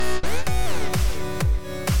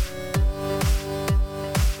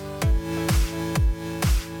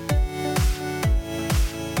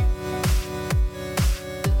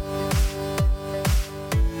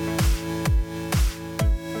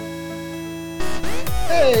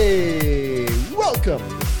Hey, welcome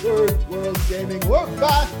to Third World Gaming. We're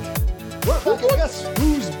back. And guess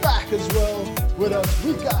who's back as well with us?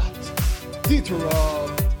 We got Dieter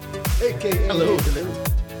Rob, aka Hello.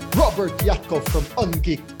 Robert Yakov from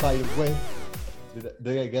Ungeek, by the way.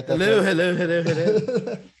 Did I get that?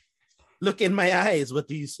 Hello. Look in my eyes. What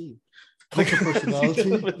do you see? Cult of personality.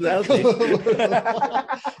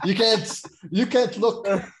 you can't look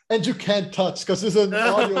and you can't touch because it's an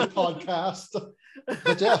audio podcast.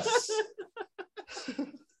 But yes.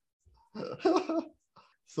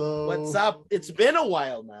 So What's up? It's been a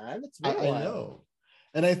while, man. It's been a while. I know.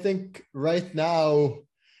 And I think right now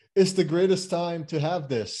is the greatest time to have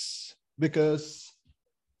this because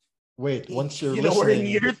once you're listening, we're in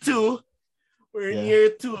year two. We're in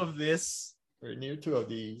year two of this. We're in year two of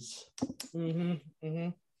these.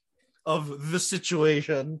 Of the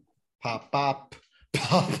situation. Pop.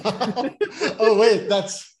 Oh wait,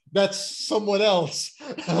 that's someone else.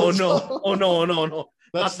 Oh no.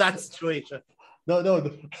 Not that situation. No,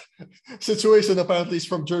 the situation apparently is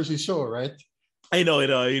from Jersey Shore, right? I know.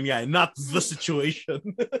 Yeah, not the situation.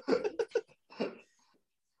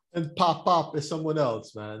 And Pop is someone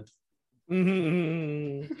else, man.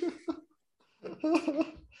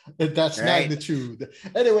 And that's right. Magnitude.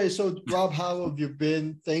 Anyway, so Rob, how have you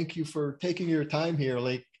been? Thank you for taking your time here.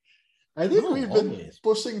 Like, I think we've been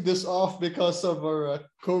pushing this off because of our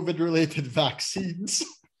COVID-related vaccines.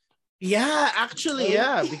 Yeah, actually,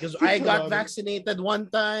 because I got vaccinated one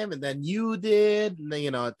time, and then you did.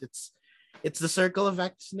 It's the circle of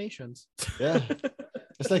vaccinations. Yeah,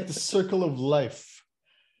 it's like the circle of life.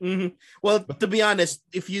 Well, to be honest,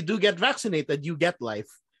 if you do get vaccinated, you get life.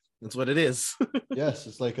 That's what it is. Yes,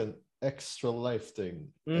 it's like an extra life thing.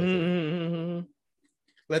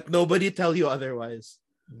 Let nobody tell you otherwise.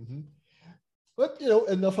 But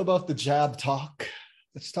enough about the jab talk.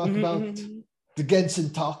 Let's talk about the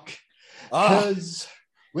Genshin talk. Because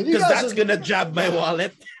that's gonna jab my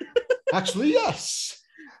wallet. Actually, yes.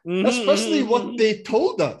 Especially what they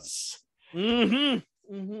told us. All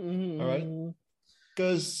right.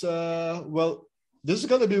 Because this is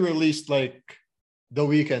gonna be released like the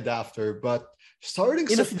weekend after, but starting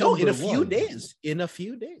in a few days.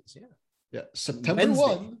 Yeah, September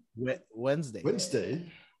 1, Wednesday,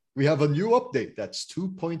 we have a new update. That's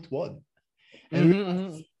 2.1,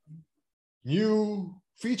 and new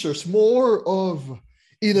features, more of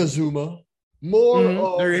Inazuma, more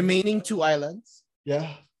of the remaining 2 islands.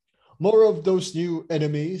 Yeah, more of those new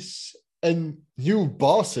enemies and new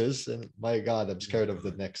bosses. And my God, I'm scared of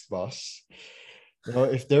the next boss.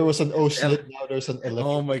 If there was an ocean, now there's an electric.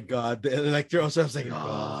 Oh my God, the Electro. I was like,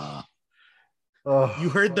 you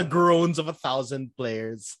heard the groans of 1,000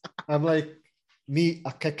 players. I'm like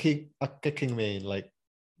a kicking main, like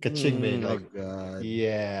Kaching main. Like, God.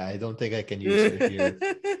 Yeah, I don't think I can use it here.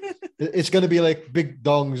 It's gonna be like Big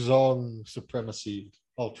Dong Zong supremacy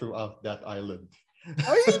all throughout that island.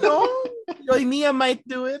 Nia might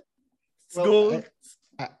do it.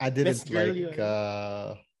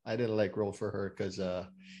 I didn't like roll for her because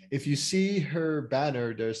if you see her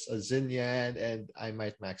banner, there's a Xinyan and I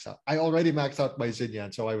might max out. I already maxed out my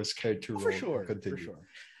Xinyan, so I was scared to roll. For sure.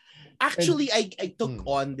 Actually, I took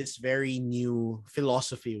on this very new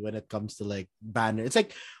philosophy when it comes to like banner. It's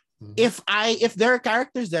like if there are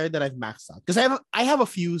characters there that I've maxed out, because I have a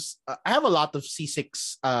lot of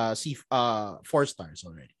C6 4 stars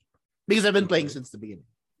already because I've been playing since the beginning.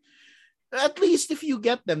 At least if you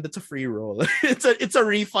get them, that's a free roll. it's a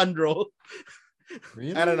refund roll.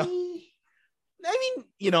 Really? I don't know. I mean,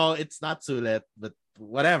 it's not Sulet, but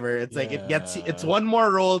whatever. It's like it's one more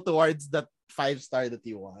roll towards that 5-star that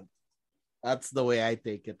you want. That's the way I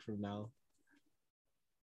take it from now.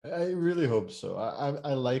 I really hope so.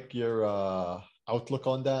 I like your outlook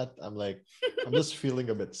on that. I'm just feeling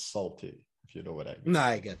a bit salty, if you know what I mean. No,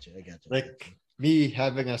 I get you. Like me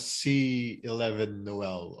having a C11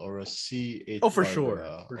 Noel or a C8 for sure.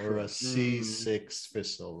 or a C6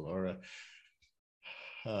 Fizzle or a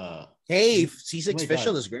C6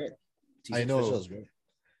 Fizzle is great. I know.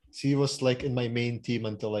 She was like in my main team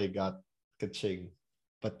until I got Kaching.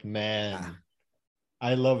 But man,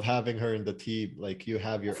 I love having her in the team. Like you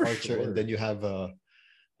have your archer and then you have I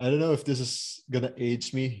don't know if this is gonna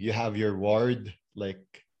age me. You have your ward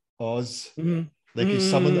like Oz. Like you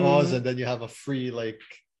summon Oz and then you have a free like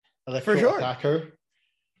electro attacker.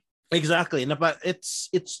 Exactly. But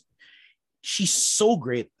she's so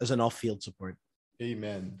great as an off-field support.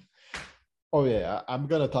 Amen. Oh yeah, I'm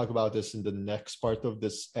gonna talk about this in the next part of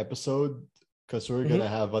this episode because we're gonna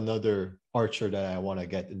have another archer that I want to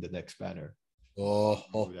get in the next banner. Who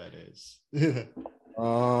that is. Yes.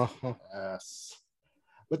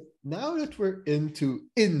 But now that we're into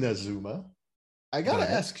Inazuma, I gotta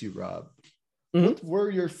ask you, Rob, what were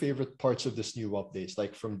your favorite parts of this new updates?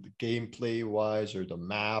 Like from the gameplay wise, or the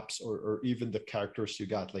maps, or even the characters you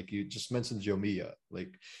got? Like you just mentioned Yomiya.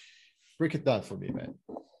 Like, break it down for me, man.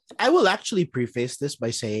 I will actually preface this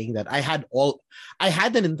by saying that I had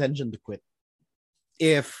an intention to quit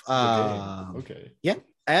if The game. Okay. yeah,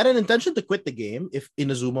 I had an intention to quit the game if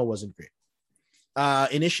Inazuma wasn't great.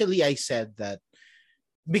 Initially I said that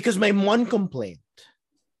because my one complaint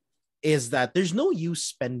is that there's no use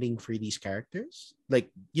spending for these characters, like,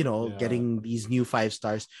 getting these new 5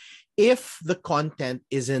 stars if the content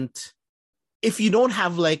isn't, if you don't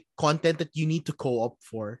have like content that you need to co-op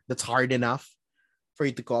for, that's hard enough for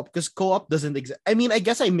you to co-op, because co-op doesn't exist. I mean, I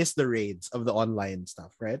guess I miss the raids of the online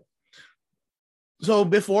stuff, right? So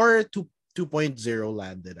before 2.0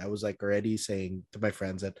 landed, I was like already saying to my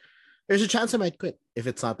friends that there's a chance I might quit if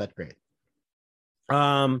it's not that great.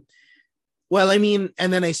 Well, I mean,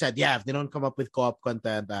 and then I said, yeah, if they don't come up with co-op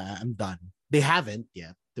content, I'm done. They haven't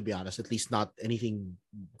yet, to be honest, at least not anything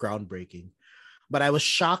groundbreaking. But I was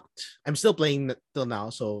shocked. I'm still playing till now,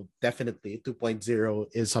 so definitely 2.0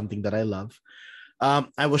 is something that I love.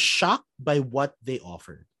 I was shocked by what they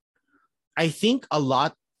offered. I think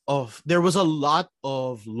there was a lot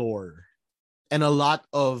of lore and a lot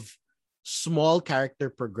of small character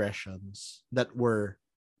progressions that were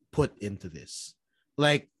put into this.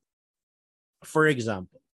 Like, for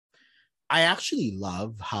example, I actually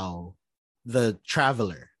love how the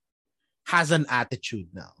Traveler has an attitude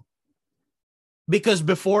now. Because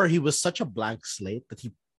before he was such a blank slate that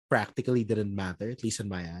he practically didn't matter, at least in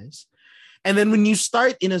my eyes. And then when you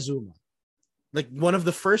start Inazuma, like one of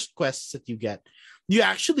the first quests that you get, you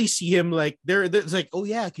actually see him like there's like, oh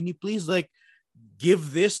yeah, can you please like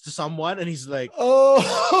give this to someone? And he's like, oh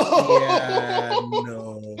yeah,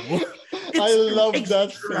 no. I love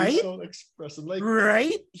that right? facial expression. Like,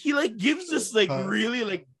 right? He like gives this like really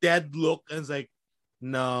like dead look and it's like,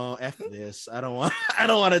 no, F this. I don't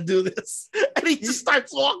want to do this. And he just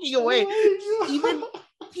starts walking away.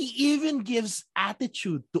 He even gives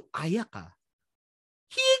attitude to Ayaka.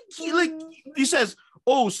 He says,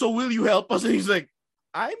 oh, so will you help us? And he's like,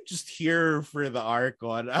 I'm just here for the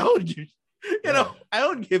Archon. I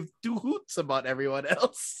don't give 2 hoots about everyone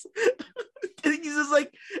else. And he's just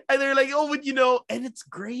like, and they're like, oh, but and it's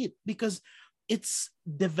great because it's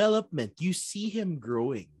development. You see him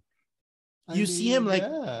growing. See him like,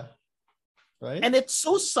 yeah. Right. And it's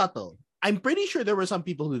so subtle. I'm pretty sure there were some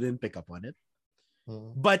people who didn't pick up on it,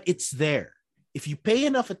 but it's there. If you pay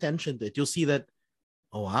enough attention to it, you'll see that,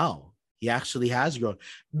 oh, wow, he actually has grown,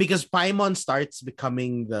 because Paimon starts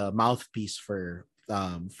becoming the mouthpiece for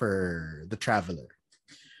the Traveler.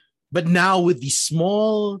 But now with these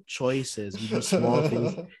small choices, with these small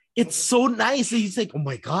things, it's so nice. He's like, oh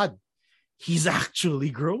my God, he's actually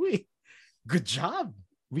growing. Good job.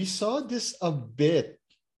 We saw this a bit,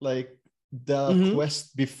 like the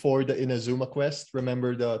quest before the Inazuma quest.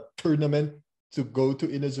 Remember the tournament to go to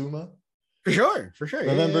Inazuma? For sure.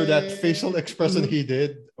 Remember that facial expression he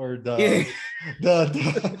did, or the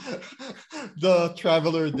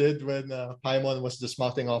Traveler did when Paimon was just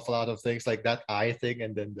mouthing off a lot of things, like that eye thing,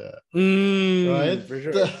 and then right, for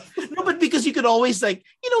sure. No, but because you could always like,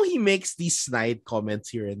 he makes these snide comments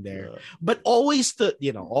here and there, but always between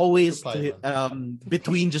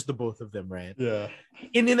just the both of them, right? Yeah.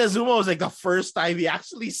 In Inazuma was like the first time he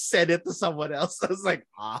actually said it to someone else. I was like,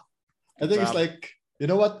 I think it's like, you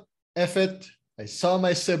know what? F it. I saw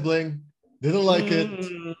my sibling, didn't like it.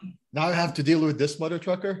 Now I have to deal with this mother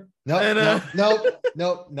trucker. No,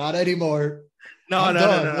 not anymore. No.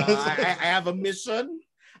 I have a mission.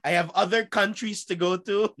 I have other countries to go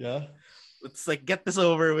to. Yeah. Let's like get this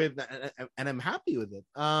over with, and I'm happy with it.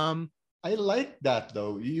 I like that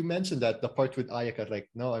though. You mentioned that the part with Ayaka, like,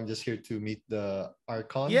 no, I'm just here to meet the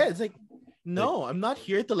Archon. Yeah, it's like, no, I'm not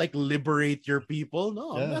here to like liberate your people.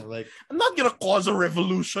 No, yeah, I'm not gonna cause a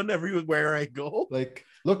revolution everywhere I go. Like,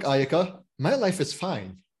 look, Ayaka, my life is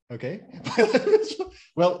fine. Okay.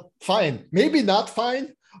 Well, fine. Maybe not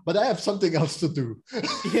fine, but I have something else to do.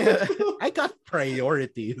 Yeah, I got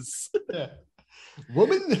priorities. Yeah.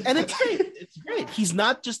 Woman. And it's great. It's great. He's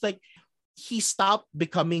not just like, he stopped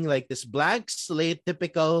becoming like this blank slate,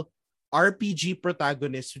 typical RPG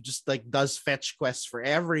protagonist who just like does fetch quests for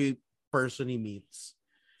every person he meets.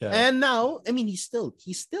 Yeah. And now, I mean, he's still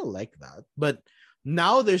like that, but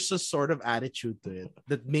now there's a sort of attitude to it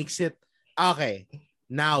that makes it okay.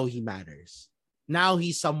 Now he matters. Now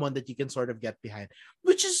he's someone that you can sort of get behind,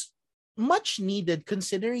 which is much needed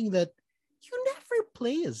considering that you never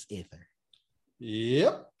play as Aether.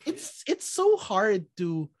 Yep. It's so hard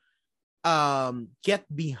to get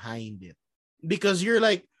behind it, because you're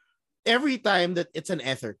like, every time that it's an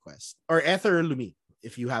Ether quest or Ether or Lumine,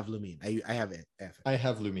 if you have Lumine, I have it. Ether. I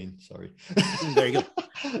have Lumine. Sorry. There you go.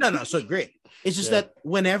 No, so great. It's just that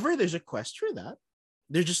whenever there's a quest for that,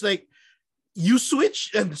 they're just like, you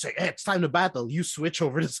switch and say, hey, it's time to battle. You switch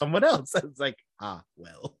over to someone else. And it's like,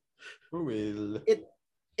 well,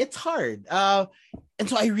 it's hard. And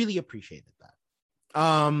so I really appreciated that.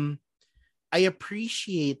 I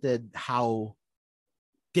appreciated how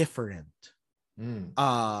different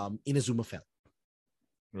Inazuma felt.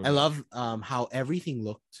 I love how everything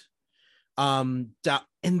looked. And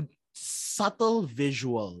subtle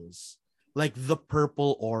visuals, like the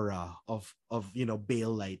purple aura of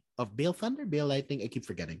Bale Light, of Bale Thunder, Bale Lightning. I keep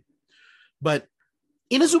forgetting, but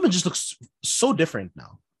Inazuma just looks so different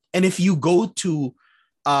now. And if you go to,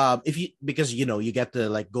 because you get to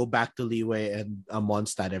like go back to Liyue and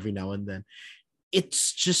Mondstadt every now and then,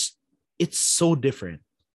 it's so different.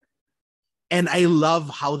 And I love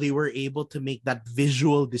how they were able to make that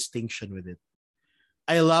visual distinction with it.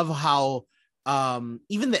 I love how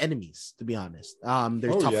even the enemies, to be honest,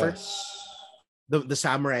 they're tougher. Yes. The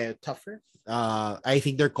samurai are tougher. I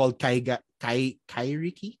think they're called Kairiki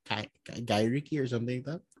or something like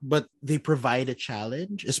that. But they provide a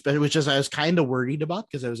challenge, especially, which is I was kind of worried about,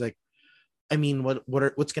 because I was like, I mean,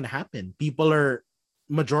 what's gonna happen?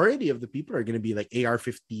 Majority of the people are gonna be like AR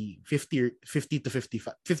 50 to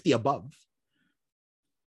 55, 50 above.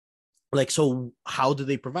 Like, so how do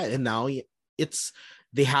they provide? And now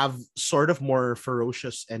they have sort of more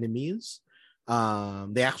ferocious enemies.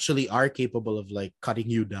 They actually are capable of like cutting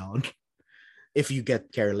you down if you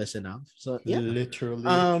get careless enough. So yeah, literally.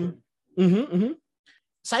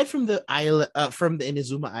 Aside from the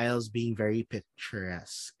Inazuma Isles being very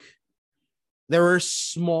picturesque, there were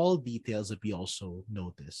small details that we also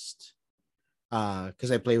noticed.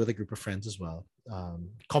 Because I play with a group of friends as well.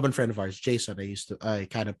 Common friend of ours, Jason. I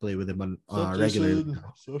kind of play with him on regularly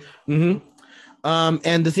now.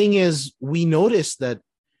 And the thing is, we noticed that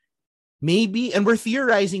maybe, and we're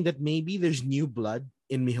theorizing that maybe there's new blood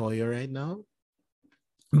in MiHoYo right now,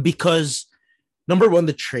 because number one,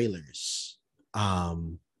 the trailers are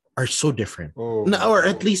so different, or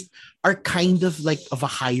at least are kind of like of a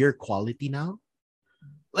higher quality now.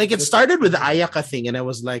 Like, it started with the Ayaka thing, and I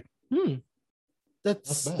was like,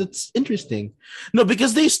 that's interesting. No,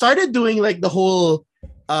 because they started doing like the whole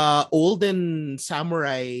olden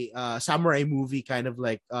samurai movie kind of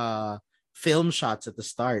like film shots at the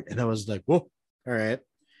start, and I was like, whoa, all right.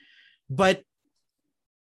 But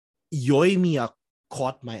Yoimiya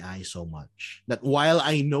caught my eye so much that while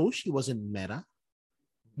I know she wasn't meta,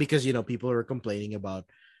 because people were complaining about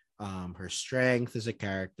her strength as a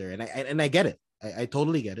character, and I get it. I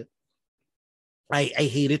totally get it. I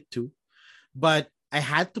hate it too. But I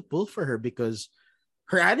had to pull for her because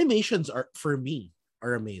her animations are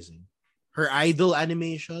amazing. Her idle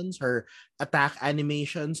animations, her attack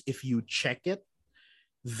animations, if you check it,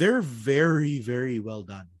 they're very, very well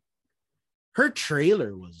done. Her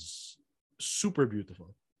trailer was super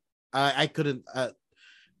beautiful. I couldn't.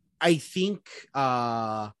 I think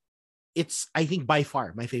it's by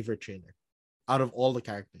far my favorite trailer out of all the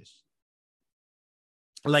characters.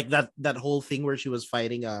 Like that whole thing where she was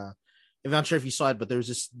fighting I'm not sure if you saw it, but there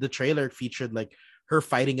was the trailer featured like her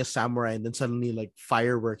fighting a samurai, and then suddenly like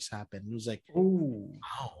fireworks happen. It was like, oh,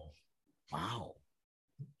 wow.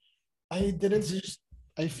 I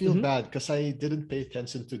feel bad because I didn't pay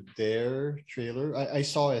attention to their trailer. I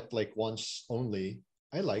saw it like once only.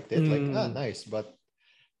 I liked it, nice, but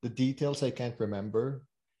the details I can't remember.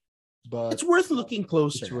 But it's worth looking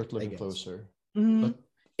closer. But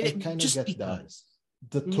I kind of get that.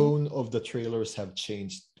 The tone of the trailers have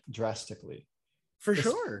changed drastically, for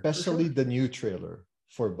sure, especially the new trailer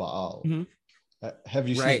for Baal. Have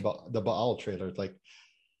you seen the Baal trailer? Like,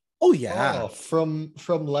 from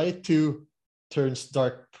light to turns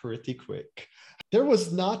dark pretty quick. There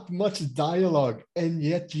was not much dialogue, and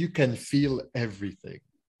yet you can feel everything.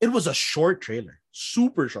 It was a short trailer,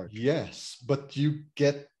 super short. Yes, but you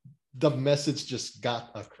get the message just got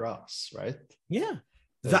across, right? Yeah.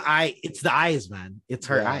 It's the eyes, man. It's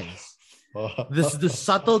her eyes. The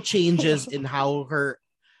subtle changes in how her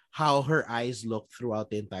eyes look throughout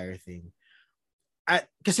the entire thing.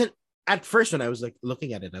 Because at first when I was like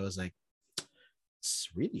looking at it, I was like, it's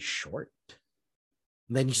really short.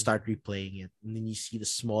 And then you start replaying it, and then you see the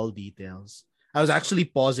small details. I was actually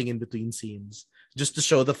pausing in between scenes just to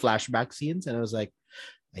show the flashback scenes, and I was like,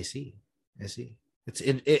 I see.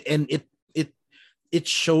 It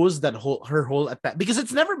shows that her whole attack, because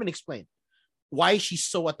it's never been explained why she's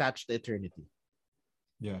so attached to eternity.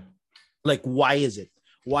 Yeah. Like, why is it?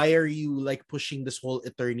 Why are you like pushing this whole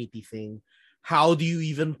eternity thing? How do you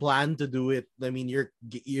even plan to do it? I mean, you're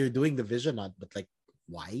doing the vision knot, but like,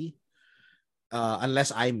 why?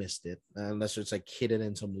 Unless I missed it, unless it's like hidden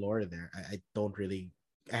in some lore there. I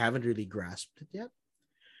haven't really grasped it yet.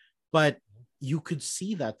 But you could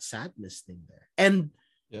see that sadness thing there. And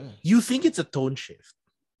you think it's a tone shift,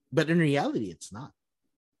 but in reality, it's not.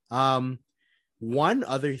 One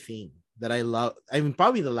other thing that I love, I mean,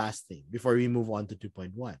 probably the last thing before we move on to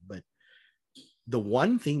 2.1, but the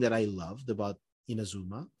one thing that I loved about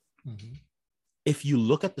Inazuma, if you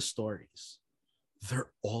look at the stories,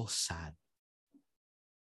 they're all sad.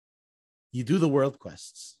 You do the world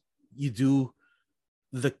quests, you do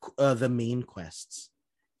the main quests.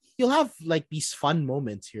 You'll have like these fun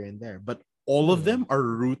moments here and there, but all of them are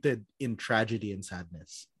rooted in tragedy and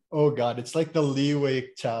sadness. Oh God, it's like the Leeway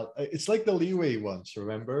child. It's like the Leeway ones,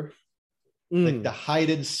 remember? Like the hide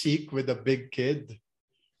and seek with the big kid.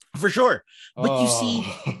 For sure. But you see,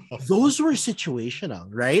 those were situational,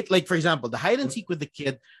 right? Like, for example, the hide and seek with the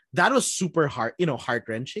kid, that was super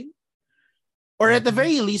heart-wrenching. Or at the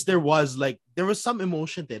very least, there was some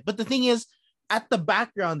emotion to it. But the thing is, at the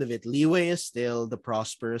background of it, Leeway is still the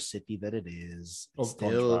prosperous city that it is.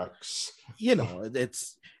 Still,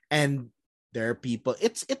 contracts. And there are people,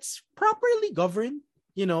 it's properly governed,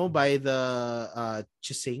 by the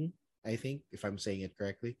Chising, I think, if I'm saying it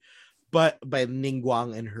correctly, but by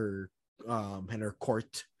Ningguang and her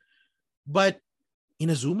court. But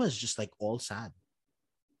Inazuma is just like all sad.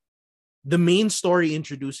 The main story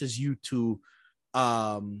introduces you to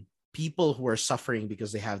people who are suffering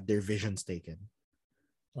because they have their visions taken.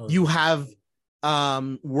 You have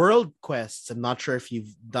world quests. I'm not sure if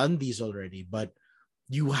you've done these already, but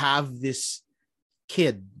you have this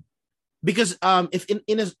kid, because if in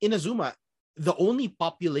Inazuma, the only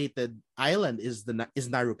populated island is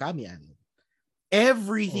Narukami Island.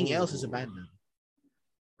 Everything else is abandoned.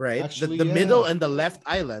 Right? Actually, the middle and the left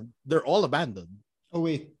island, they're all abandoned. Oh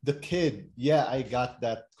wait, the kid. Yeah, I got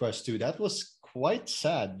that quest too. That was quite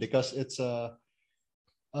sad because it's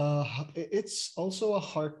also a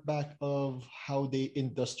hark back of how they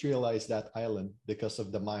industrialized that island because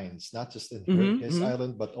of the mines, not just in his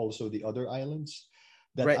island, but also the other islands.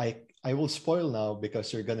 That I will spoil now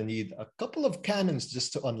because you're gonna need a couple of cannons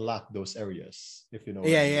just to unlock those areas, if you know.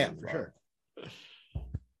 For sure.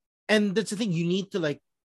 And that's the thing, you need to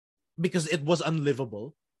because it was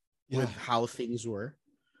unlivable with how things were.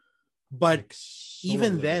 But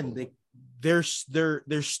even then, there's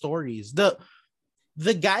stories. The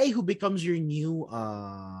guy who becomes your new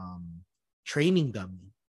training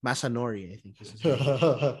dummy, Masanori, I think is his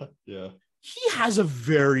name. He has a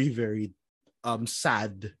very, very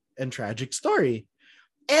sad and tragic story.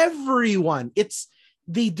 Everyone,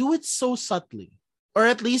 they do it so subtly. Or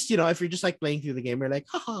at least, if you're just playing through the game, you're like,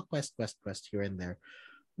 haha, quest here and there.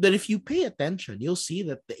 But if you pay attention, you'll see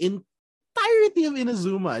that the entirety of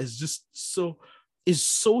Inazuma is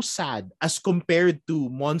so sad as compared to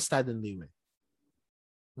Mondstadt and Liyue.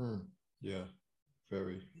 Yeah,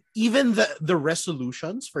 very. Even the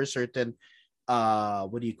resolutions for certain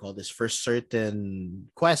for certain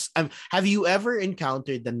quests. Have you ever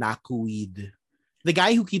encountered the Nakuweed? The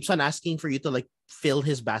guy who keeps on asking for you to fill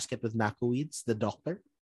his basket with Nakuweeds, the doctor?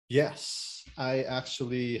 Yes. I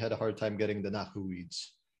actually had a hard time getting the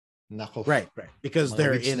Nakuweeds. Right. Because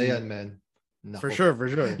they're in man. For sure.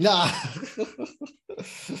 Nah.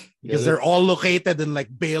 Because they're all located in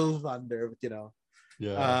Bale Thunder,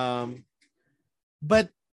 Yeah. But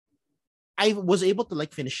I was able to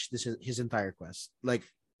finish his entire quest.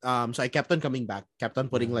 So I kept on coming back, kept on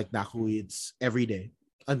putting Nakuweeds every day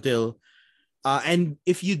until and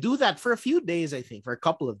if you do that for a few days, I think for a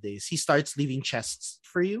couple of days, he starts leaving chests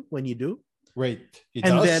for you when you do. Wait,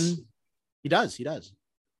 then he does.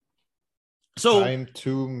 So time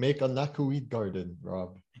to make a Nakuweed garden,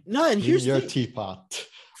 Rob. No, and here's your teapot.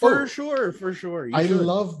 For sure. I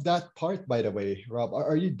love that part, by the way, Rob.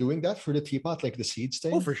 Are you doing that for the teapot, the seed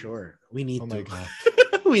stain? Oh, for sure. We need to. Oh my god.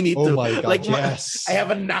 We need to. Oh my god. Yes. I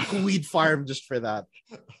have a Nakuweed farm just for that.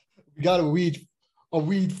 We got a weed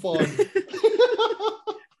farm.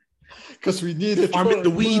 Because we need it. Farming the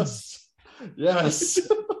weeds. Yes.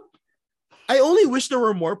 I only wish there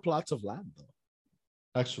were more plots of land, though.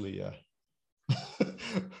 Actually, yeah.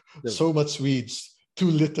 So much weeds,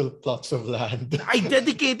 too little plots of land. I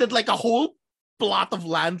dedicated a whole plot of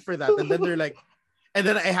land for that, and then they're and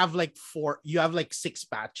then I have 4. You have 6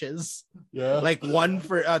 patches. Yeah. One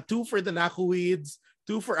for 2 for the Nakuweeds,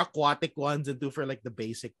 2 for aquatic ones, and 2 for the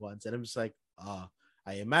basic ones. And I'm just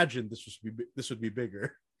I imagined this would be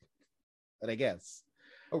bigger. But I guess.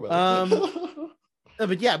 Oh well.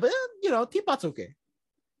 But teapot's okay.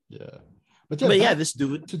 Yeah. But yeah, But yeah, back this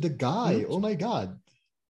dude. to the guy. Oh my god.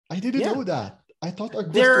 I didn't Yeah, know that. I thought our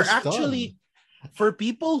quest there are was done. actually, for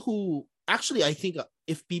people who actually, I think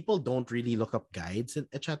if people don't really look up guides and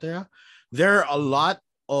etc., there are a lot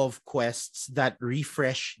of quests that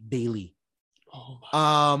refresh daily. Oh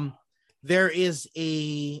my. There is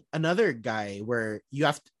another guy where you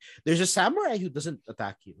have to, there's a samurai who doesn't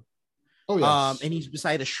attack you. Oh yes. And he's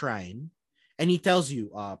beside a shrine, and he tells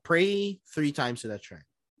you, pray 3 times to that shrine.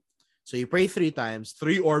 So you pray 3 times,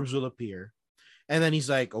 3 orbs will appear, and then he's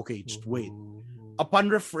like, okay, just wait. Upon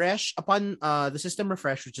the system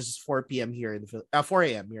refresh, which is 4 p.m. here in the 4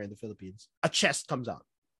 a.m. here in the Philippines, a chest comes out.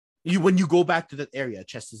 When you go back to that area, a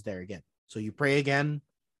chest is there again. So you pray again,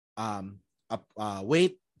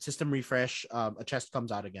 wait, system refresh, a chest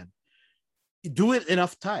comes out again. You do it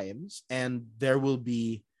enough times, and there will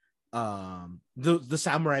be the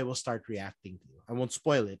samurai will start reacting to you. I won't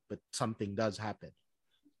spoil it, but something does happen.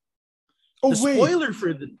 Oh The wait. spoiler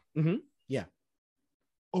for the yeah.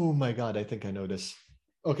 Oh my god, I think I know this.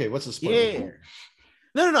 Okay, what's the spoiler?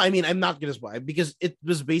 Yeah. No. I mean, I'm not gonna spoil it because it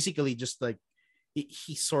was basically just like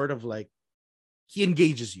he sort of like he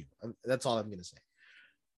engages you. That's all I'm gonna say.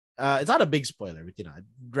 It's not a big spoiler, but I'd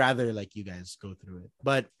rather like you guys go through it.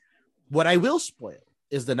 But what I will spoil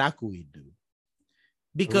is the Nakuid dude,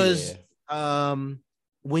 because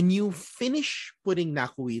when you finish putting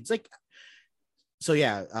Nakuids, like, so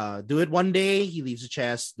yeah, do it one day, he leaves a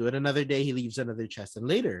chest. Do it another day, he leaves another chest, and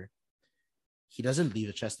later he doesn't leave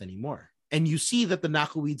a chest anymore. And you see that the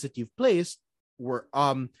Nakuids that you've placed were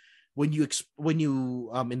when you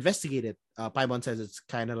investigate it, Paimon says it's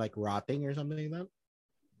kind of like rotting or something like that.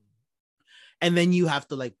 And then you have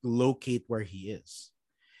to like locate where he is.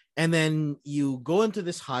 And then you go into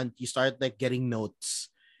this hunt, you start like getting notes.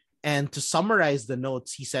 And to summarize the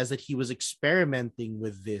notes, he says that he was experimenting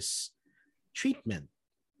with this treatment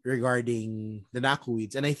regarding the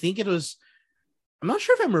Nakuids. And I think I'm not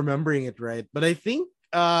sure if I'm remembering it right, but I think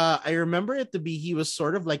I remember it to be he was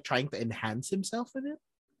sort of like trying to enhance himself with it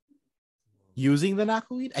using the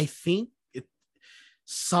Nakuid. I think it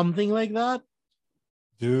something like that.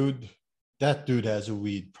 Dude, that dude has a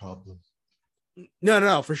weed problem.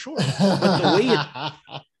 No, for sure.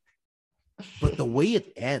 But the way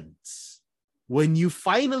it ends, when you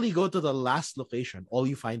finally go to the last location, all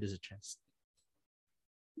you find is a chest.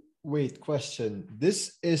 Wait, question.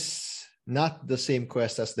 This is not the same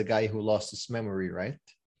quest as the guy who lost his memory, right?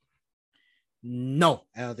 No,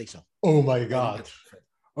 I don't think so. Oh my god.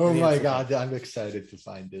 Oh my god, I'm excited to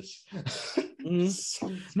find this.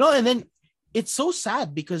 No, and then it's so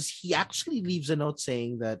sad because he actually leaves a note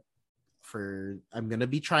saying that I'm gonna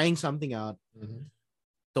be trying something out. Mm-hmm.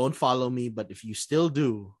 Don't follow me, but if you still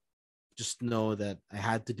do, just know that I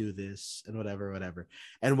had to do this and whatever.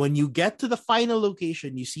 And when you get to the final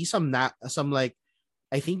location, you see some like,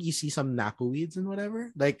 I think you see some Nakuids and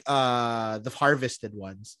whatever, like the harvested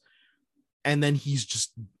ones. And then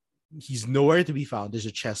he's nowhere to be found. There's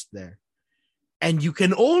a chest there. And you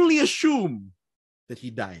can only assume that he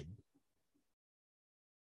died.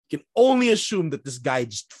 You can only assume that this guy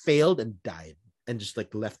just failed and died and just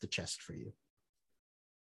like left the chest for you.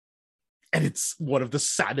 And it's one of the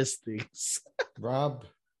saddest things. Rob.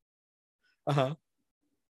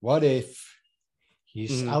 What if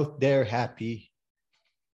he's out there happy,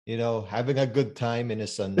 having a good time in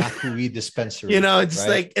his Nakuid dispensary? It's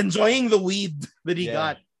like enjoying the weed that he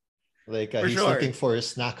got. Like he's looking for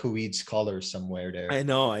his Nakuid scholar somewhere there. I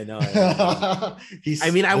know. I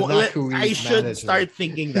should start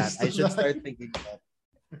thinking that.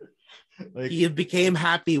 Like, he became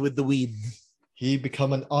happy with the weed. He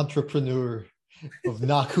become an entrepreneur of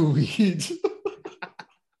Nakuid.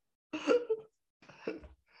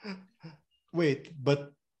 Wait,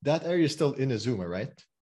 but that area is still in Azuma, right?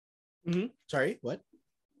 Mm-hmm. Sorry, what?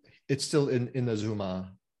 It's still in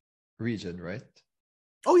Azuma region, right?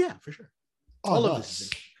 Oh yeah, for sure. All of this.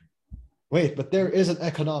 Wait, but there is an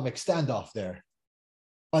economic standoff there.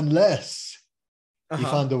 Unless he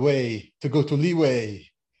found a way to go to Liyue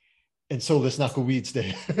and sold his Nakuids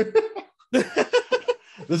there.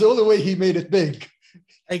 That's the only way he made it big.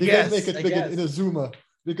 He can't make it big in Azuma.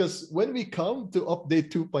 Because when we come to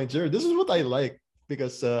update 2.0, this is what I like.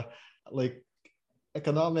 Because like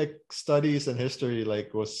economic studies and history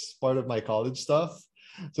like was part of my college stuff.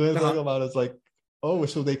 So when talking about it's like, oh,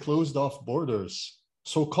 so they closed off borders.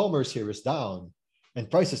 So commerce here is down and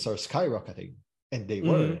prices are skyrocketing. And they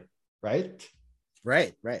were, right?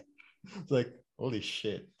 Right. It's like, holy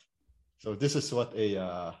shit. So this is what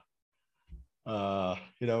a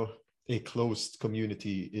closed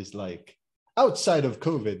community is like outside of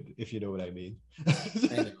COVID, if you know what I mean.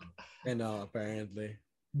 I know, apparently.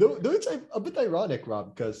 though it's a bit ironic,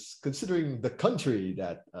 Rob, because considering the country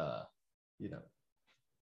that you know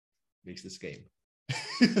makes this game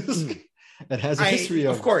and has a history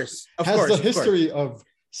of course, of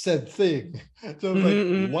said thing. So I'm like,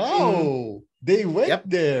 Mhm, wow, they went Yep.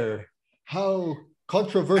 there. How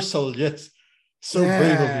controversial yet so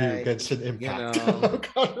brave of you, Yeah, Genshin you Impact. know.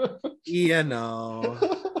 You know.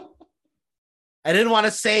 I didn't want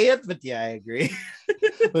to say it, but yeah, I agree.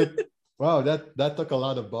 Like, wow, that took a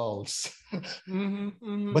lot of balls.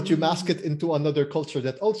 But you mask Mhm. it into another culture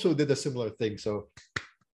that also did a similar thing. So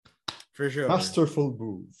For sure. masterful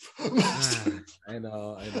move. Ah, I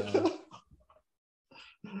know, I know.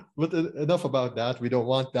 But enough about that. We don't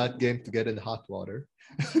want that game to get in hot water.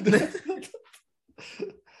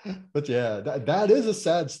 But yeah, that is a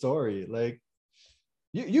sad story. Like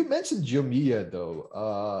you mentioned Yoimiya though.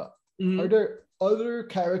 Are Mhm. there other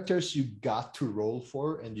characters you got to roll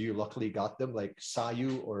for and you luckily got them, like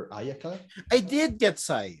Sayu or Ayaka? I did get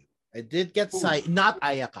Sayu. I did get Ooh, Sai, not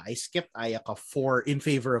Ayaka. I skipped Ayaka for in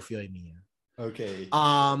favor of Yoimiya. okay.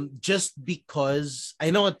 Just because I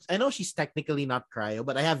know she's technically not cryo,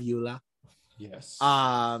 but I have Eula. Yes.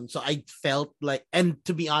 So I felt like, and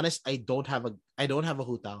to be honest, I don't have a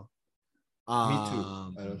Hutao. Me too.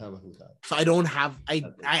 Um, I don't have a Huta. so I don't have I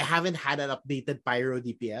haven't had an updated Pyro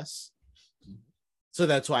DPS. So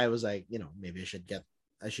that's why I was like, maybe I should get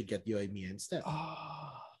Yoimiya instead.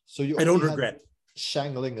 So you I don't only had regret.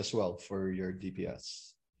 Shangling as well for your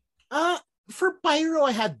DPS. Uh for Pyro,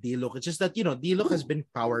 I had Diluc. It's just that Diluc has Ooh. been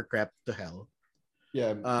power crept to hell.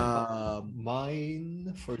 Yeah, Um,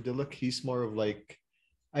 mine for Diluc, he's more of like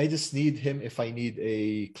I just need him if I need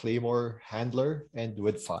a Claymore handler and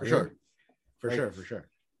with for sure, fire. for Like, sure, for sure.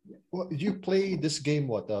 you play this game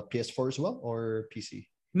what PS4 as well or PC?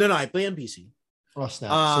 No, I play on PC. Oh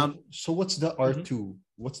snap! Um, So what's the R mhm. two?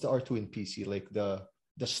 What's the R2 in PC? Like the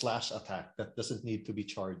slash attack that doesn't need to be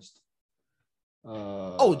charged.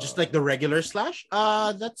 Oh, just Uh, like the regular slash.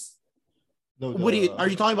 That's no, what are you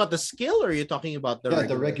the talking about the skill, or are you talking about the yeah,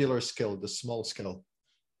 the regular attack? regular skill, the small skill.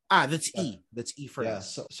 That's Yeah, E. That's E for yeah.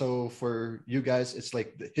 him. So for you guys, it's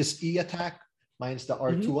like his E attack, mine's the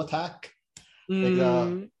R2 attack, like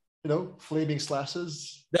the Mm, flaming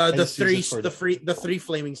slashes. the I the just use three it for the that. three the three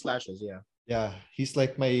flaming slashes. Yeah, Yeah, he's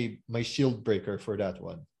like my shield breaker for that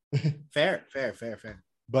one. fair, fair, fair, fair.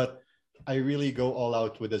 But I really go all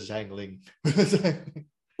out with the Zhangling.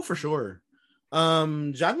 Oh, for sure.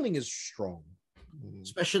 Juggling is strong, Mm,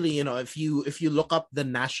 especially if you look up the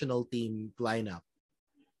national team lineup.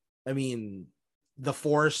 I mean, the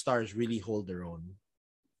 4 stars really hold their own.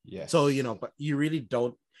 So yes. but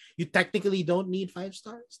you technically don't need 5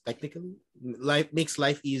 stars. Technically, life makes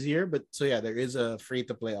life easier, but so yeah, there is a free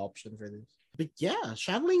to play option for this. But yeah,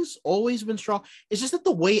 Shanling's always been strong. It's just that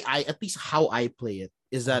the way at least how I play it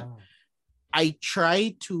is that Ah, I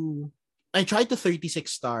try to I try to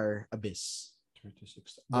 36-star Abyss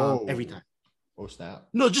 36. every Whoa. time. Oh snap.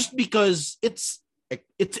 No, just because it's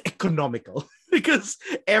economical. Because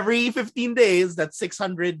every 15 days, that's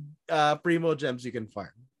 600 primo gems you can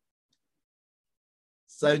farm.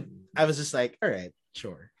 So I was just like, all right,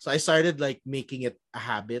 sure. So I started like making it a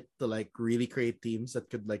habit to like really create teams that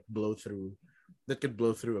could blow through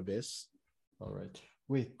Abyss. All right.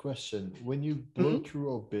 Wait, question. When you blow Mhm. through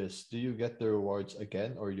Abyss, do you get the rewards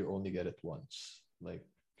again or you only get it once? Like,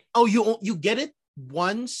 Oh, you get it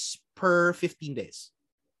once per 15 days.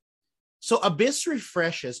 So Abyss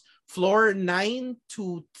refreshes floor 9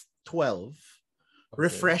 to 12 okay.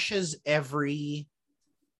 refreshes every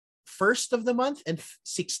first of the month and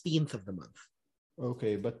 16th of the month.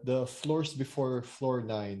 Okay, but the floors before floor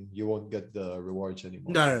 9, you won't get the rewards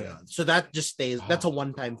anymore No. again. So that just stays. That's a Ah,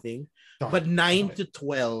 one-time thing. But darn. 9 Okay. to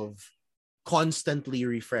 12 constantly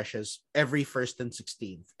refreshes every first and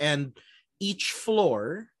 16th. And each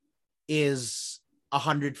floor is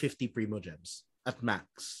 150 primo gems at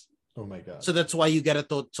max. Oh my god. So that's why you get a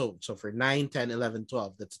total. So for 9, 10, 11,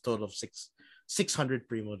 12, that's a total of 600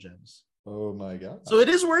 primo gems. Oh my god. So it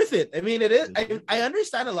is worth it. I mean, it is. It is worth I it.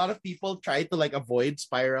 understand a lot of people try to like avoid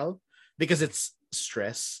Spiral because it's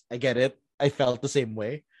stress. I get it. I felt the same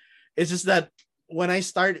way. It's just that when I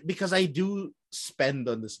started, because I do spend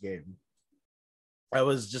on this game, I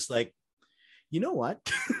was just like, you know what?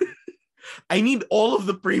 I need all of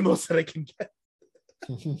the primos that I can get.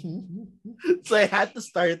 So I had to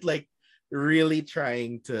start like really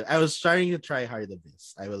trying to. I was trying to try hard at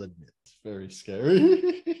this. I will admit. Very scary.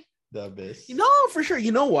 The abyss. For sure.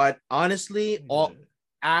 You know what? Honestly, Yeah.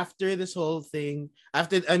 after this whole thing,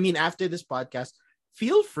 after this podcast,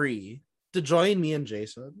 feel free to join me and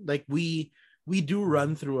Jason. Like we do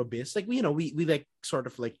run through Abyss. Like we like sort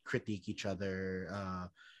of like critique each other,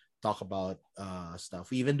 talk about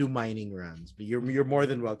stuff. We even do mining runs. But you're more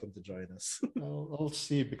than welcome to join us. I'll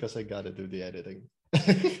see because I gotta do the editing.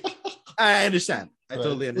 I understand. I Right.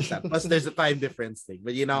 totally understand. Plus, there's a time difference thing.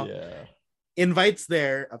 But Yeah. invites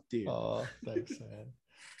there, up to you. Oh, thanks, man.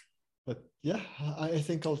 But yeah, I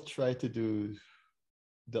think I'll try to do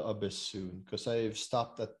the Abyss soon because I've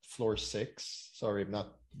stopped at floor 6. Sorry, I'm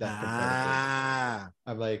not that competitive.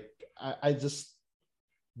 I'm like, I just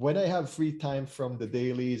when I have free time from the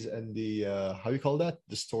dailies and the how you call that,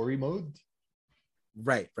 the story mode.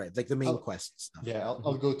 Right. Like the main quest stuff. Yeah,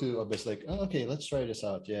 I'll go to Abyss like, oh, okay, let's try this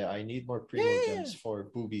out. Yeah, I need more primo gems for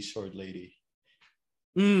Booby Sword Lady.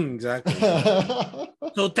 Exactly.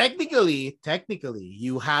 So technically,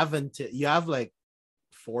 you have like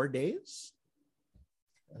 4 days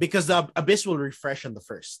because the Abyss will refresh on the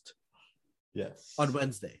 1st. Yes. On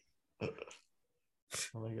Wednesday.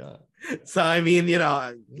 Oh my god. So I mean,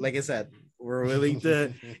 like I said, we're willing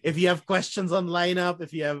to. If you have questions on lineup,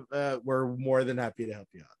 if you have, we're more than happy to help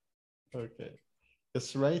you out. Okay.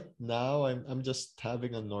 Because right now I'm just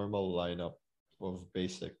having a normal lineup of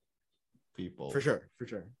basic people. For sure.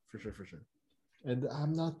 And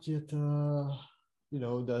I'm not yet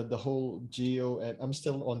the whole I'm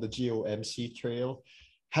still on the GOMC trail.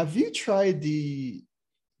 Have you tried the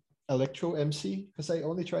Electro MC? Because I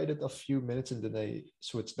only tried it a few minutes and then I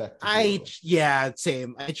switched back to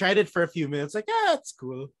same. I tried it for a few minutes, like, it's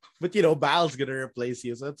cool. But Bal's gonna replace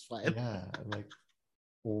you, so it's fine. Yeah, I'm like,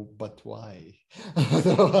 oh, but why?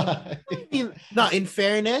 I mean, no, in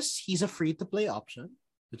fairness, he's a free-to-play option,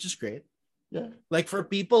 which is great. Yeah. Like for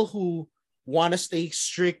people who want to stay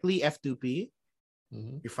strictly F2P,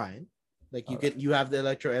 you're fine. Like you have the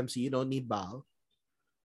Electro MC, you don't need Bal.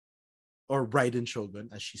 Or Raiden Shogun,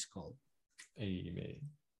 as she's called. Amen.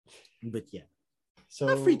 But yeah. So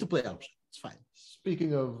a free-to-play option. It's fine.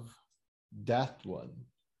 Speaking of that one,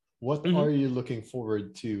 what are you looking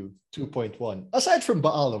forward to 2.1? Aside from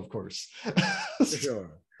Baal, of course.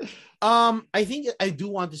 Sure. I think I do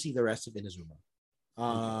want to see the rest of Inazuma.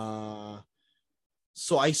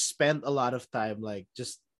 So I spent a lot of time like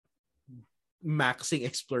just maxing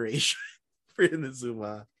exploration for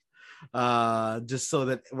Inazuma. Just so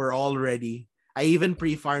that we're all ready. I even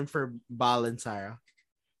pre-farmed for Bal and Sarah.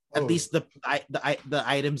 At least the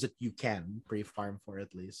items that you can pre-farm for,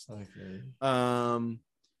 at least. Okay.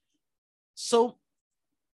 So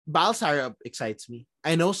Bal Sarah excites me.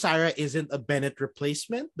 I know Sarah isn't a Bennett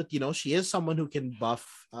replacement, but she is someone who can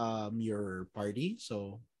buff your party.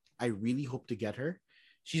 So I really hope to get her.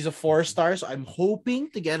 She's a 4-star, so I'm hoping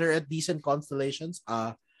to get her at decent constellations.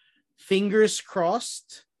 Fingers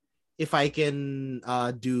crossed if I can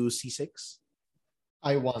do C6.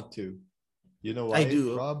 I want to. You know why, I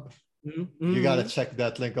do. Rob? You gotta check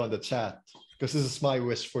that link on the chat because this is my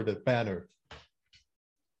wish for the banner.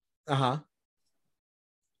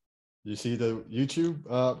 You see the YouTube?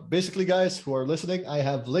 Basically, guys who are listening, I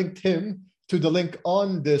have linked him to the link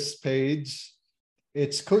on this page.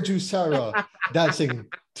 It's Koju Sarah dancing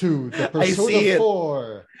to the Persona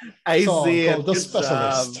 4 song called The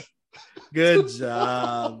Specialist. Good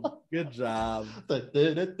job. No,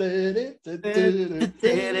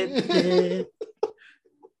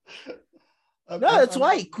 that's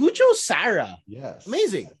why Kujo Sarah. Yes.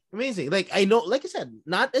 Amazing. Like I know, like I said,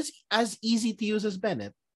 not as easy to use as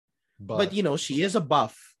Bennett, but she is a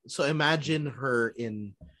buff. So imagine her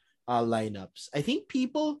in lineups. I think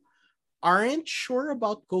people aren't sure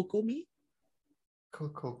about Kokomi.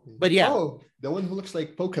 But yeah. Oh, the one who looks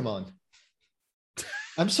like Pokemon.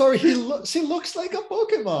 I'm sorry, she looks like a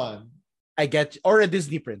Pokemon. I get you. Or a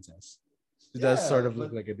Disney princess. She does sort of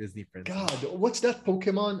look like a Disney princess. God, what's that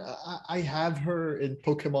Pokemon? I have her in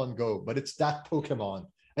Pokemon Go, but it's that Pokemon.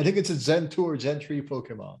 I think it's a Gen 2 or Gen 3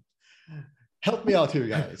 Pokemon. Help me out here,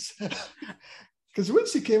 guys. Because when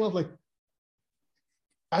she came up, like,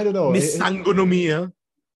 I don't know. Miss Sangonomiya.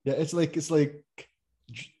 Yeah, it's like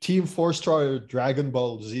Team 4-star Dragon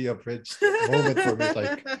Ball Z abridged moment for me. It's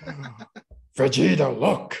like, Vegeta,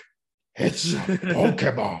 look, it's a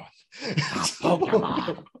Pokemon. It's a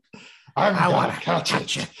Pokemon. I want to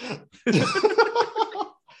catch it.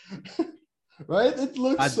 Right? It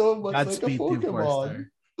looks so much like a Pokemon.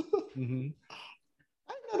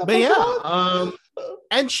 But yeah,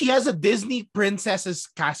 and she has a Disney princess's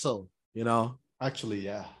castle, Actually,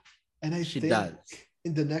 yeah. And I think does.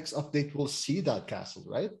 In the next update, we'll see that castle,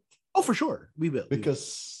 right? Oh, for sure. We will.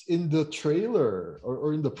 Because in the trailer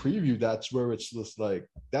or in the preview, that's where it's just like,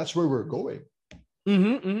 that's where we're going.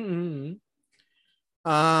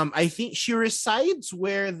 I think she resides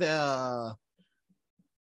where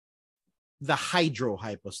the hydro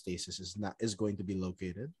hypostasis is going to be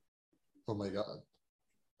located. Oh my god.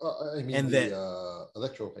 I mean And the then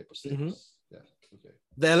electro hypostasis. Mhm. Yeah. Okay.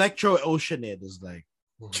 the electro oceanid is like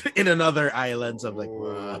in another islands of like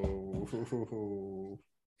Oh.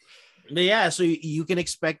 But yeah, so you can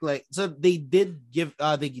expect like so they did give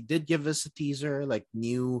us a teaser, like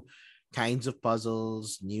new kinds of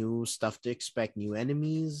puzzles, new stuff to expect, new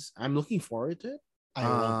enemies. I'm looking forward to it. I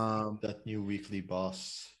want that new weekly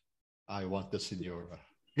boss. I want the Senora.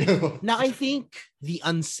 Now I think the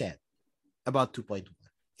unset about 2.1.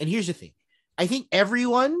 And here's the thing. I think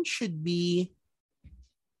everyone should be,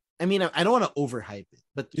 I mean, I don't want to overhype it,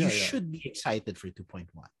 but you should be excited for 2.1.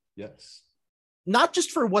 Yes. Not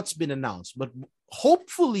just for what's been announced, but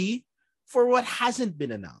hopefully for what hasn't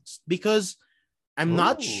been announced. Because I'm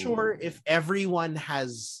not sure if everyone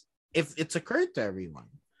has, if it's occurred to everyone.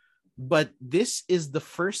 But this is the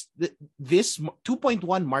first, this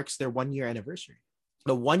 2.1 marks their 1-year anniversary.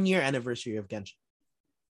 The 1-year anniversary of Genshin.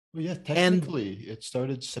 Well, yeah, technically, it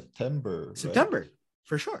started September. September, right?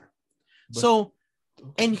 for sure. But, so,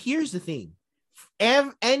 and here's the thing.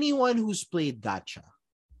 Anyone who's played Gacha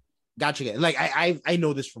game, like I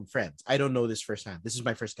know this from friends. I don't know this firsthand. This is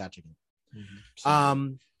my first Gacha game.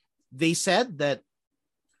 Mm-hmm. They said that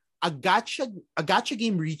a Gacha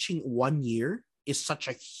game reaching 1 year is such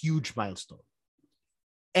a huge milestone.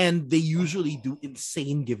 And they usually do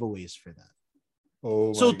insane giveaways for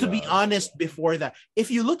that. So to be honest, before that,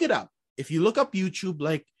 if you look it up, if you look up YouTube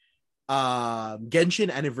like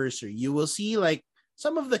Genshin anniversary, you will see like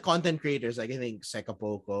some of the content creators, like I think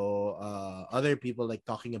Sekapoko, other people like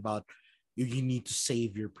talking about you need to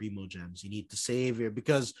save your Primo Gems. You need to save your,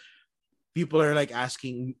 because people are like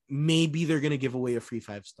asking, maybe they're gonna give away a free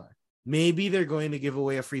 5-star. Maybe they're going to give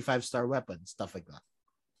away a free 5-star weapon, stuff like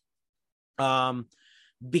that.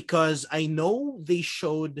 Because I know they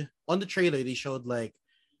showed on the trailer, they showed like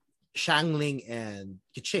Xiangling and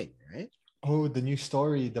Keqing, right? Oh, the new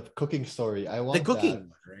story, the cooking story. I want the cooking,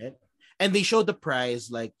 right? And they showed the prize,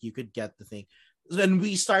 like you could get the thing. Then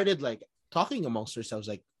we started like talking amongst ourselves,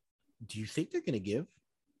 like, do you think they're gonna give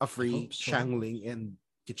a free Xiangling and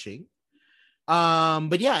Keqing?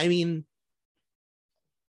 But yeah, I mean,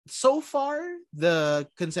 so far the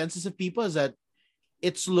consensus of people is that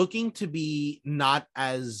it's looking to be not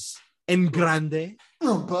as en grande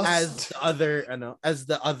as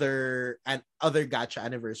the other gacha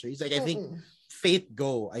anniversaries. Like I think Fate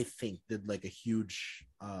Go, I think, did like a huge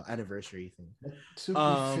anniversary thing. To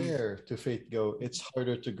be fair to Fate Go, it's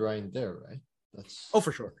harder to grind there, right? That's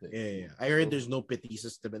for sure. Yeah. I heard there's no pity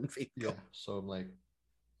system in Fate Go. Yeah, so I'm like,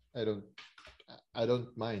 I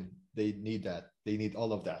don't mind. They need that. They need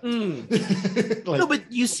all of that. Like, no, but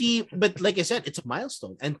you see, but like I said, it's a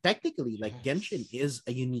milestone. And technically, like Genshin is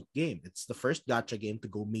a unique game. It's the first gacha game to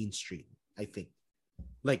go mainstream, I think.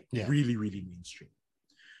 Like really, really mainstream.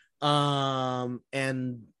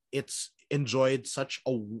 And it's enjoyed such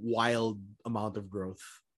a wild amount of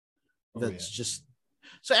growth. That's just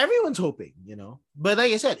so everyone's hoping, you know. But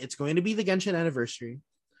like I said, it's going to be the Genshin anniversary.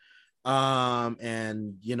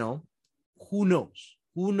 And you know, who knows?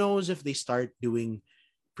 Who knows if they start doing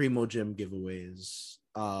Primo Gem giveaways?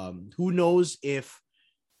 Who knows if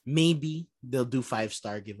maybe they'll do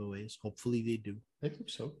 5-star giveaways? Hopefully they do. I hope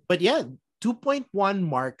so. But yeah, 2.1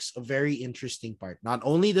 marks a very interesting part. Not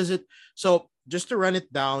only does it, so just to run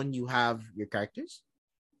it down, you have your characters.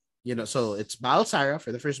 You know, so it's Balsara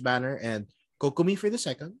for the first banner and Kokomi for the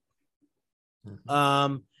second.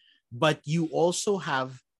 Mm-hmm. But you also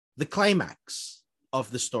have the climax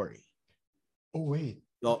of the story. Oh wait.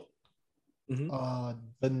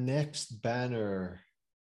 The next banner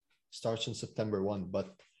starts on September 1,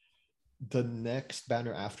 but the next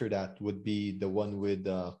banner after that would be the one with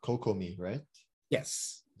Kokomi, right?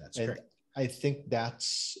 Yes, that's correct. I think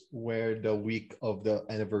that's where the week of the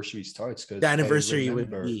anniversary starts, because the anniversary would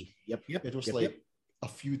be it was a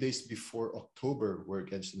few days before October where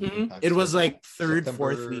Genshin Impact it was like third,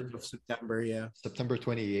 fourth week of September, September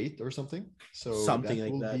 28th or something. So something that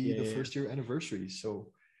like will that. be the first year anniversary. So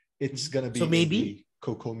it's gonna be so maybe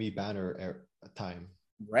Kokomi banner time.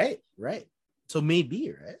 Right. So maybe,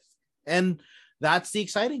 right? And that's the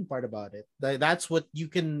exciting part about it. That's what you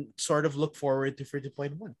can sort of look forward to for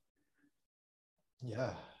 2.1.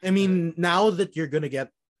 Yeah. I mean, now that you're gonna get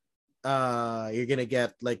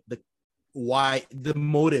like the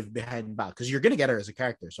motive behind Bao, because you're gonna get her as a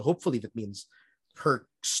character. So hopefully that means her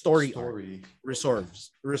story arc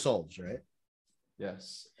resolves, right?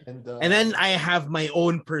 Yes. And then I have my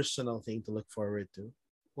own personal thing to look forward to.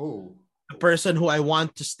 Oh. A person who I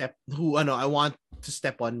want to step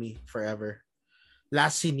on me forever. La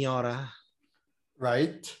Senora.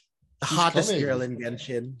 Right. The She's hottest coming. girl in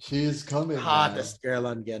Genshin. She is coming. Hottest girl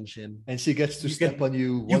on Genshin. And she gets to You step can- on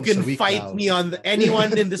you You once a can week fight now. me on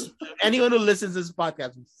anyone in this anyone who listens to this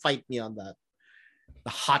podcast, fight me on that. The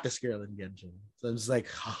hottest girl in Genshin. So I'm just like,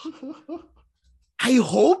 I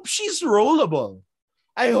hope she's rollable.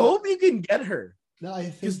 I hope you can get her. No, I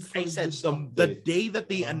think Because I for said this the update- day that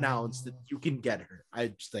they announced that you can get her, I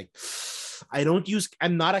just like,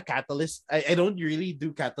 I'm not a Catalyst. I don't really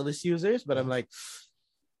do Catalyst users, but I'm like,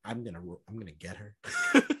 I'm gonna get her.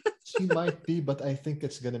 she might be, but I think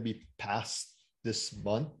it's gonna be past this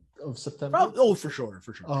month of September. For sure.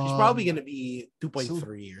 She's probably gonna be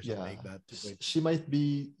 2.3 or something like that. 2.3. She might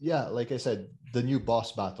be, like I said, the new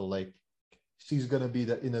boss battle. Like she's gonna be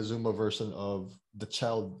the Inazuma version of the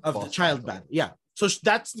child battle. Yeah. So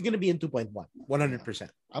that's gonna be in 2.1, 100%.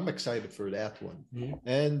 I'm excited for that one. Mhm.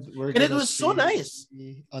 And it was so nice.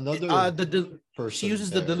 Another person. She uses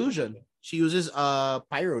the delusion. She uses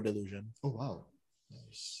pyro delusion. Oh wow,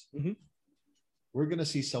 nice. Mhm. We're gonna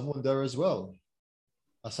see someone there as well.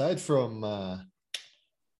 Aside from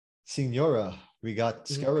Signora, we got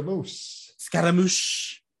Scaramouche.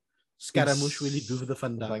 Scaramouche really do the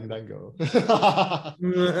Fandango.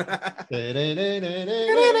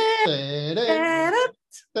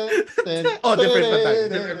 Oh, different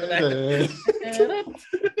Fandango.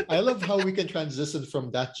 I love how we can transition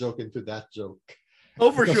from that joke into that joke.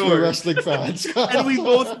 Oh, for Because sure. we're wrestling fans. And we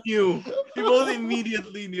both knew. We both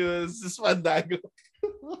immediately knew this is Fandango.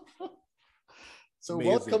 So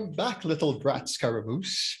Amazing. welcome back, little brat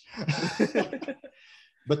Scaramouche.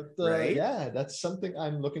 But Right? yeah, that's something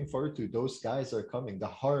I'm looking forward to. Those guys are coming. The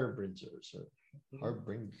Harbingers.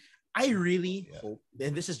 I really hope,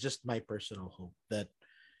 and this is just my personal hope, that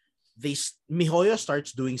MiHoYo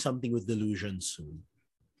starts doing something with Delusion soon.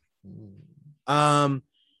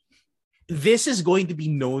 This is going to be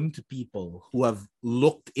known to people who have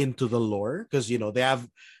looked into the lore, because they have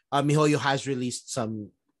MiHoYo has released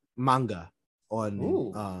some manga on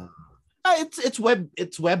it's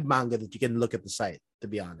web manga that you can look at the site, to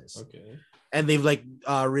be honest. Okay. And they've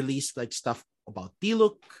released stuff about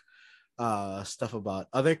Diluc, stuff about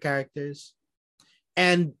other characters.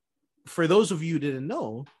 And for those of you who didn't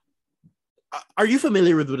know, are you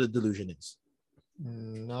familiar with what a delusion is?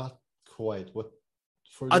 Not quite. What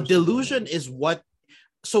for A delusion is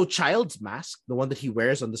so Child's mask, the one that he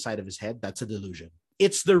wears on the side of his head, that's a delusion.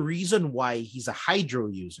 It's the reason why he's a Hydro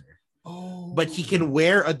user. Oh, But he can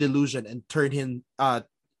wear a delusion and turn him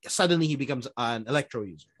suddenly he becomes an Electro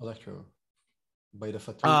user. Electro. By the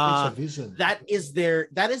Fatui vision. That is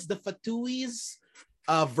the Fatui's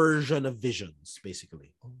version of visions,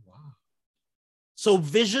 basically. Oh wow. So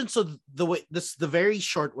visions, the very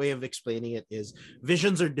short way of explaining it is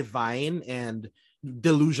visions are divine and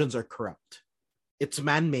delusions are corrupt. It's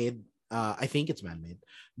man-made. I think it's man-made,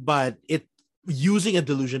 but using a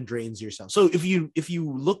delusion drains yourself. So if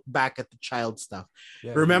you look back at the child stuff,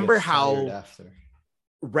 remember how after.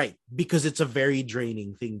 Right, because it's a very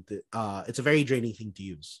draining thing to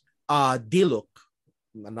use. Diluc,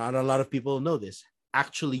 not a lot of people know this,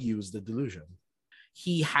 actually used the delusion.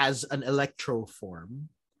 He has an electro form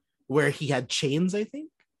where he had chains, I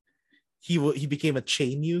think. He became a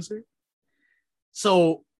chain user.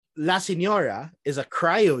 So La Signora is a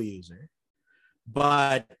cryo user,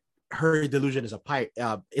 but her delusion is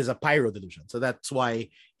a pyro delusion. So that's why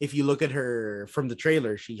if you look at her from the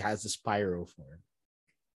trailer, she has this pyro form.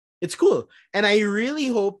 It's cool. And I really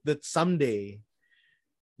hope that someday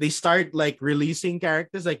they start releasing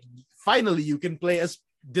characters. Finally, you can play as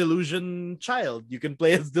Delusion Child. You can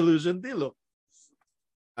play as Delusion Diluc.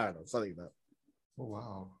 I don't know, something like that. Oh,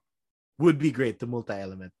 wow. Would be great to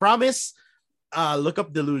multi-element. Promise, look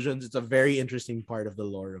up Delusions. It's a very interesting part of the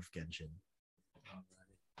lore of Genshin.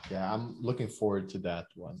 Yeah, I'm looking forward to that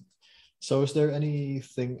one. So is there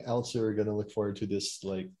anything else you're going to look forward to this,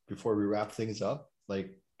 before we wrap things up?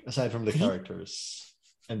 Aside from the characters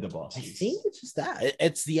and the bosses. I think it's just that.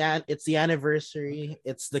 It's the anniversary.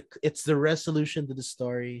 It's the resolution to the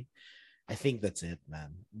story. I think that's it, man.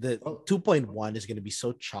 The 2.1 is going to be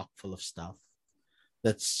so chock full of stuff.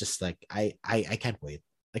 That's just I can't wait.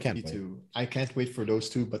 I can't wait. Me too. I can't wait for those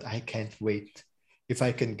two, but I can't wait if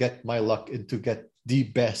I can get my luck into get the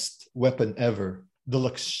best weapon ever. The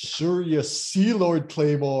luxurious Sea Lord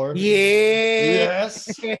Claymore. Yeah.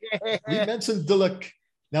 Yes. We mentioned Diluc.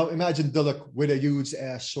 Now imagine Diluc with a huge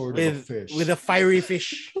ass sword of a fish. With a fiery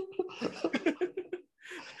fish.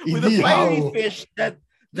 With a fiery fish that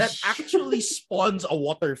actually spawns a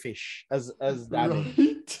water fish as damage.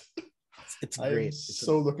 Right? It's great. I'm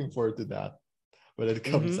so looking forward to that when it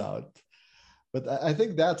comes out. But I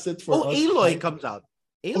think that's it for us. Aloy comes out.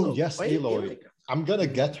 Oh, yes, Aloy. I'm gonna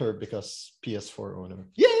get her because PS4 owner.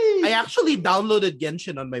 Yay! I actually downloaded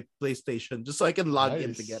Genshin on my PlayStation just so I can log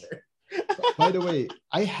in together. By the way,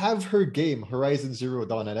 I have her game, Horizon Zero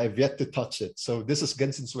Dawn, and I've yet to touch it. So this is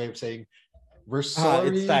Genshin's way of saying, we're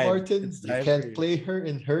sorry, Martin. You can't play her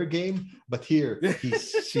in her game, but here,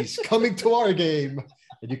 she's coming to our game,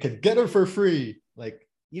 and you can get her for free. Like,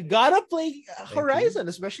 you gotta play Horizon,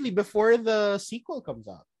 especially before the sequel comes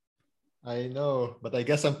out. I know, but I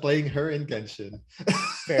guess I'm playing her in Genshin.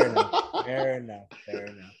 Fair enough.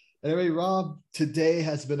 Anyway, Rob, today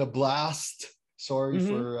has been a blast. Sorry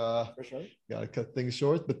for sure. Gotta cut things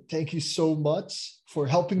short, but thank you so much for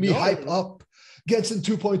helping me hype up Genshin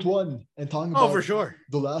 2.1 and talking about for sure.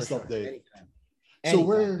 the last update. Anytime. So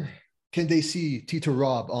where can they see Tito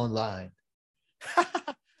Rob online?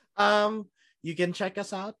 You can check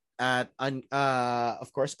us out at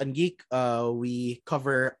of course Ungeek. We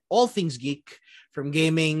cover all things geek, from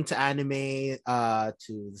gaming to anime to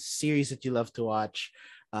the series that you love to watch.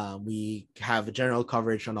 We have a general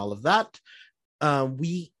coverage on all of that.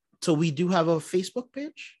 We do have a Facebook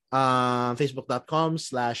page,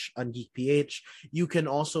 facebook.com/ungeekph. You can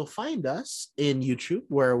also find us in YouTube,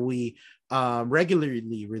 where we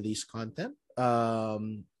regularly release content.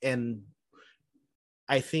 And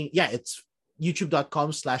I think, it's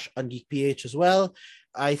youtube.com/ungeekph as well.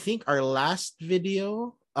 I think our last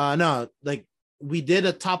video, we did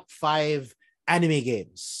a top 5 anime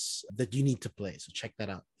games that you need to play. So check that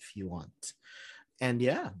out if you want. And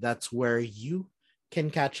that's where you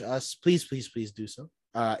can catch us. Please do so.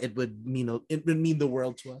 It would mean the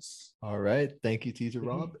world to us. All right. Thank you, Tito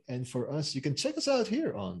Rob. And for us, you can check us out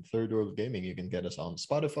here on Third World Gaming. You can get us on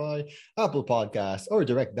Spotify, Apple Podcasts, or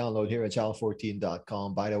direct download here at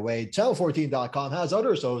channel14.com. By the way, channel14.com has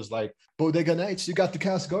other shows like Bodega Nights, you got the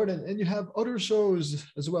Cast Garden, and you have other shows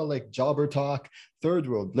as well like Jobber Talk, Third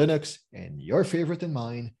World Linux, and your favorite and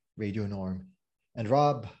mine, Radio Norm. And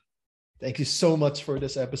Rob, thank you so much for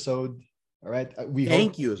this episode. All right. We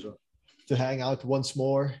thank you as well to hang out once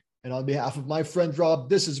more. And on behalf of my friend Rob,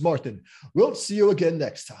 this is Martin. We'll see you again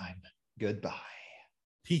next time. Goodbye.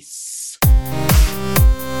 Peace.